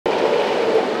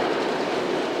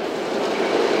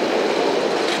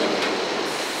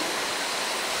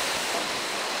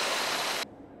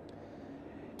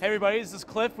Hey everybody, this is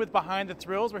Cliff with Behind the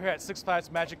Thrills. We're here at Six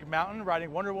Flags Magic Mountain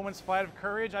riding Wonder Woman's Flight of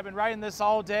Courage. I've been riding this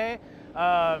all day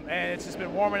and it's just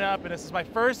been warming up, and this is my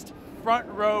first front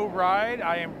row ride.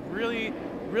 I am really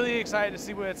excited to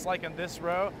see what it's like in this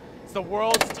row. It's the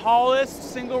world's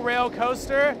tallest single rail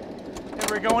coaster, and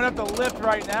we're going up the lift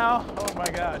right now. Oh my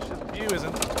gosh, the view is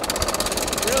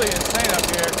really insane up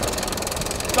here.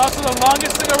 It's also the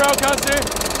longest single rail coaster.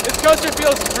 This coaster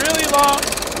feels really long,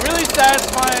 really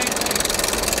satisfying.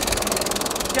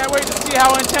 Can't wait to see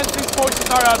how intense these forces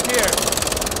are up here.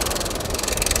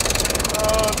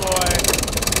 Oh boy.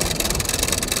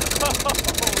 Oh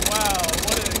wow,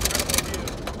 what an incredible view.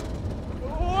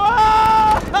 Whoa!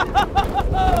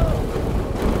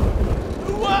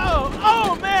 Whoa!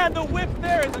 Oh man, the whip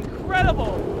there is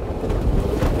incredible.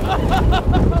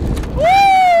 Woo!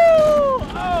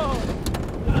 Oh!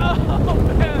 Oh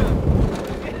man!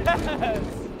 Yes!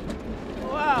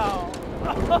 Wow!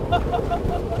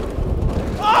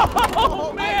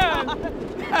 Oh man!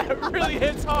 That really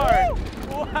hits hard!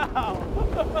 Wow!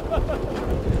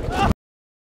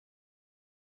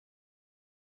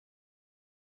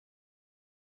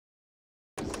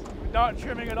 Not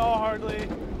trimming at all hardly.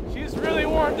 She's really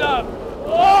warmed up.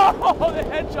 Oh, the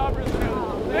head choppers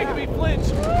are making me flinch.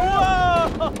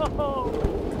 Whoa!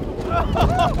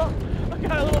 I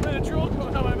got a little bit of drool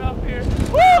going out my mouth here.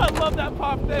 Woo! I love that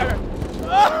pop there.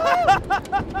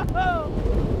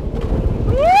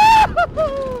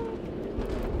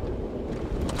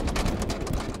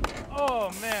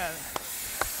 Oh man.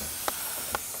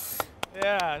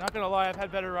 Yeah, not gonna lie, I've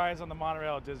had better rides on the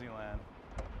monorail at Disneyland.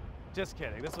 Just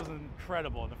kidding, this was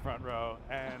incredible in the front row,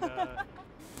 and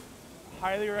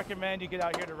highly recommend you get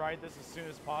out here to ride this as soon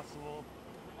as possible.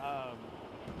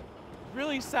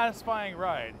 Really satisfying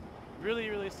ride.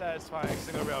 Really satisfying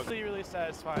single rail. Really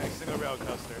satisfying single rail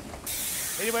coaster.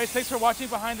 Anyways, thanks for watching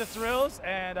Behind the Thrills,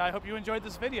 and I hope you enjoyed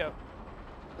this video.